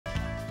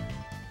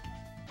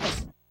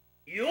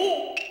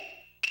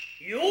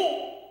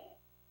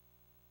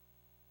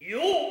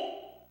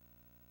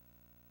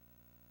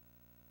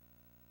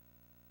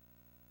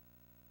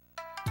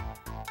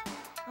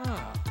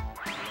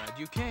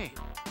you came.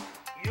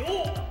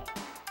 Yo!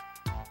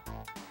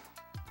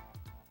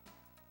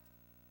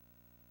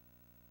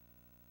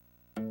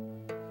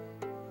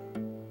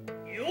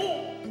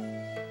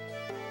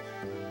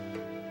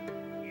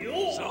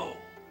 So,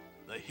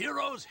 the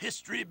hero's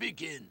history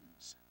begins.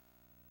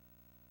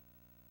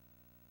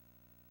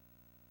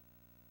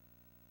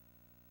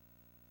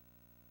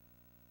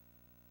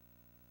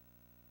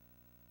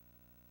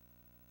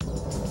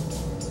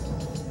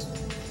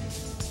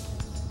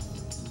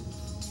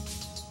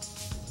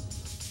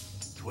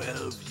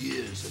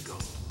 Years ago,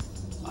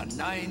 a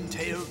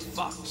nine-tailed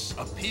fox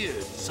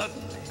appeared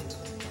suddenly.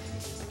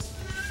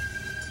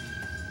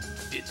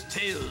 Its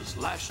tails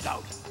lashed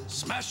out,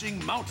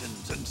 smashing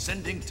mountains and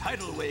sending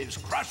tidal waves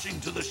crashing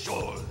to the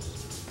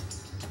shores.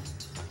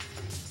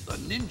 The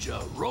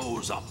ninja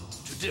rose up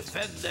to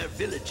defend their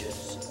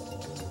villages.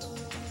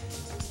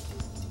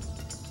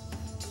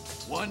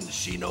 One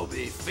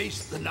shinobi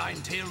faced the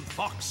nine-tailed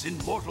fox in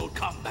mortal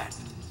combat.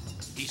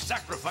 He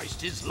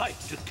sacrificed his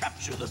life to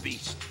capture the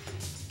beast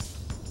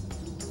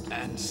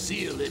and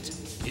seal it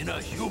in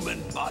a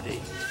human body.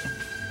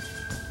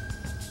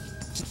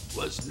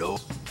 Was known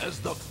as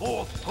the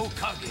fourth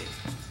Hokage.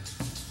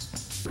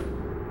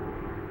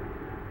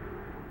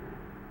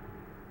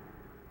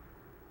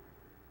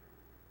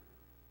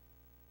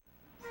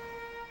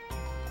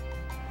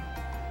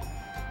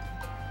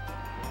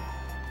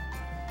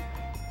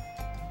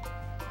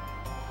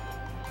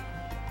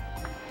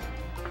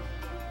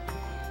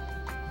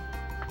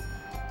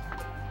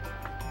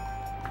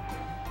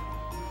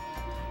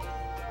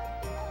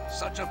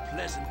 Such a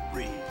pleasant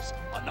breeze.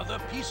 Another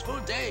peaceful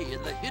day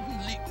in the hidden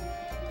leaf.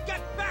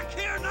 Get back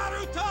here,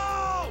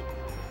 Naruto!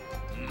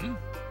 Hmm?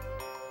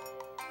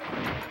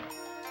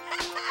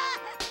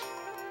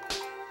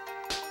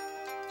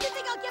 You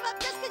think I'll give up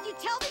just because you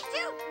tell me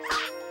to?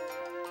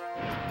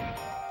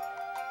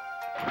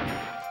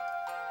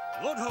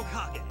 Lord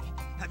Hokage,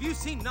 have you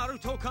seen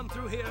Naruto come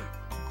through here?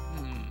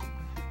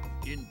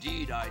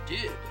 Indeed I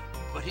did,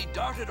 but he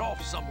darted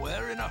off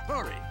somewhere in a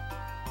hurry.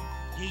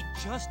 He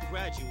just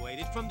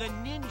graduated from the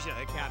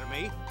Ninja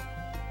Academy.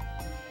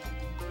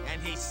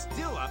 And he's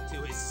still up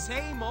to his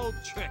same old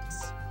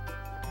tricks.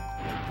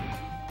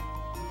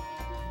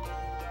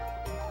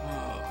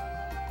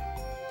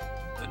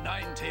 The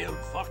nine-tailed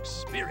fox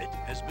spirit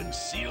has been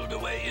sealed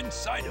away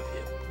inside of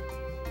him.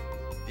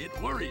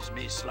 It worries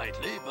me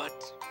slightly,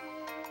 but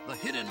the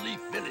Hidden Leaf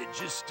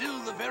Village is still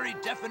the very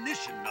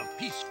definition of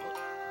peaceful.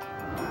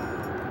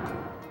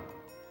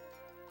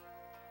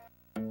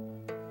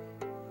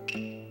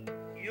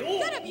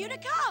 Good of you to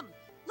come!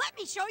 Let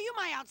me show you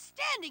my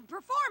outstanding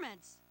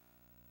performance!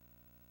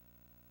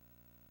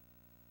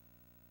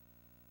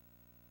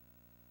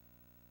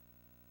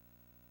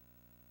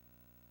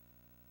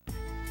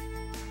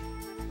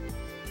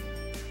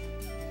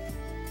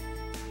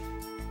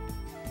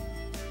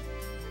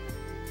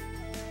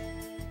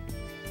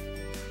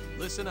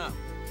 Listen up.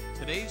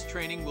 Today's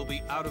training will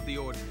be out of the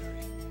ordinary.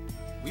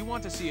 We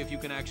want to see if you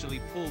can actually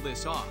pull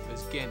this off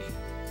as Genny.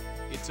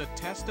 It's a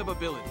test of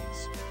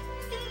abilities.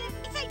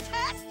 It's a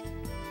test?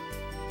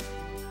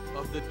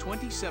 Of the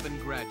 27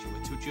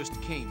 graduates who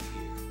just came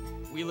here,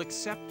 we'll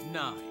accept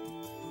 9.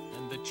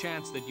 And the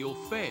chance that you'll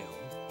fail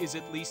is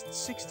at least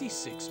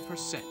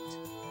 66%.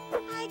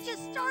 I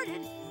just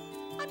started.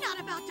 I'm not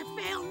about to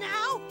fail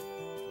now.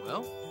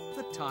 Well,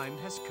 the time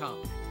has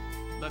come.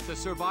 Let the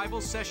survival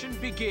session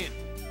begin.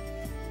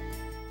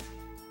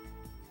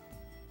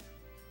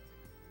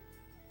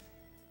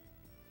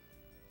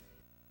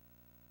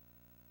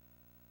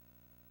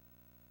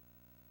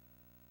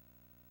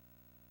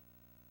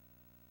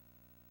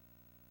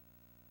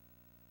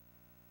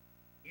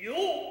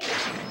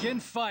 Begin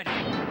fighting.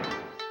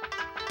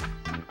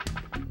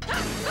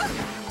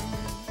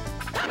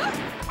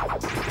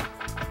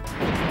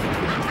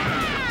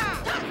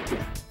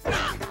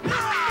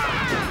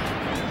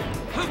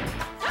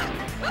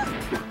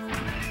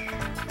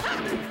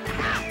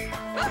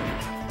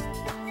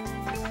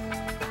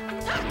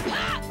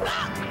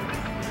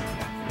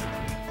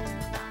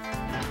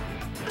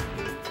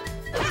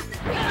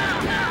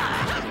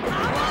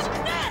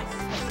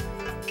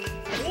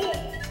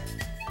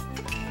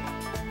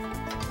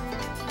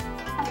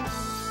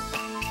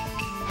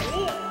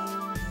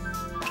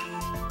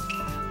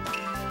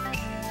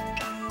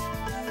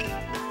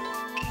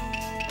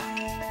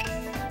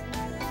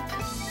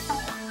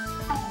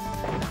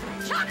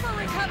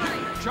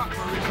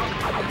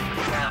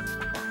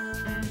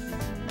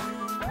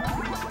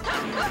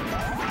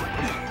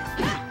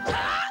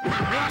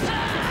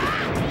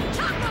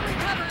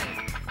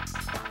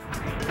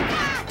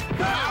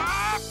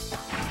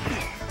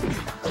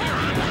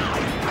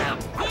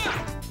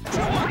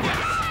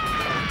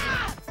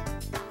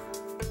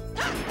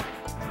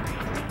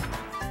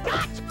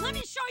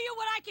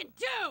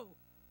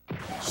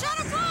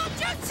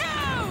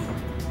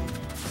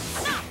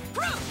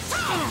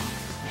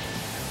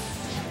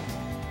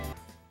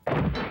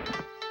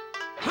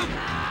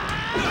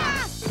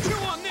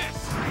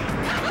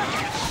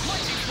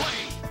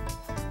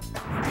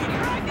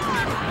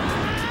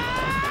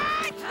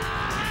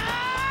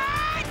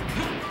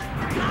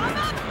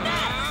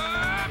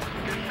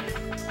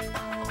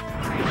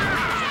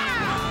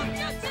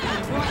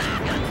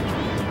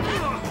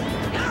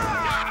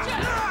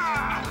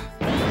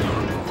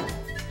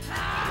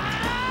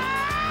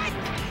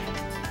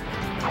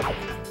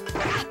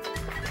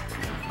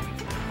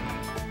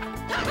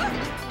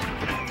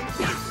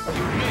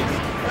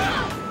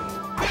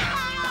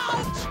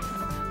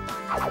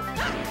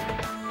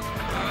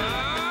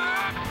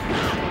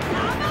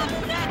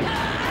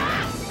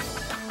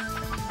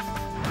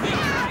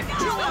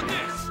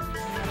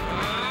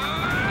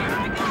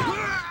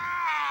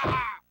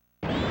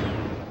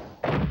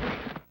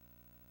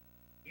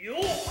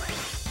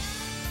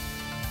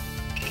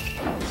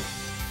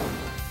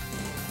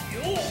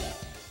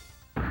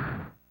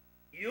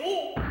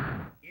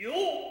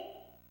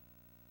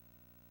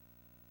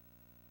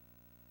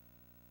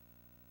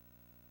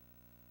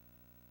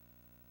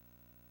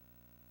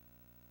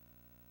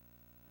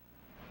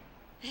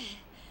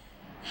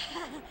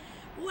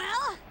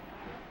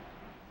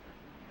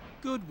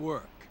 Good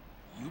work.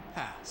 You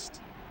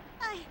passed.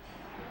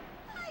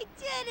 I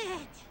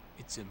did it!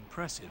 It's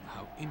impressive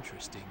how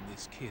interesting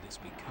this kid has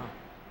become.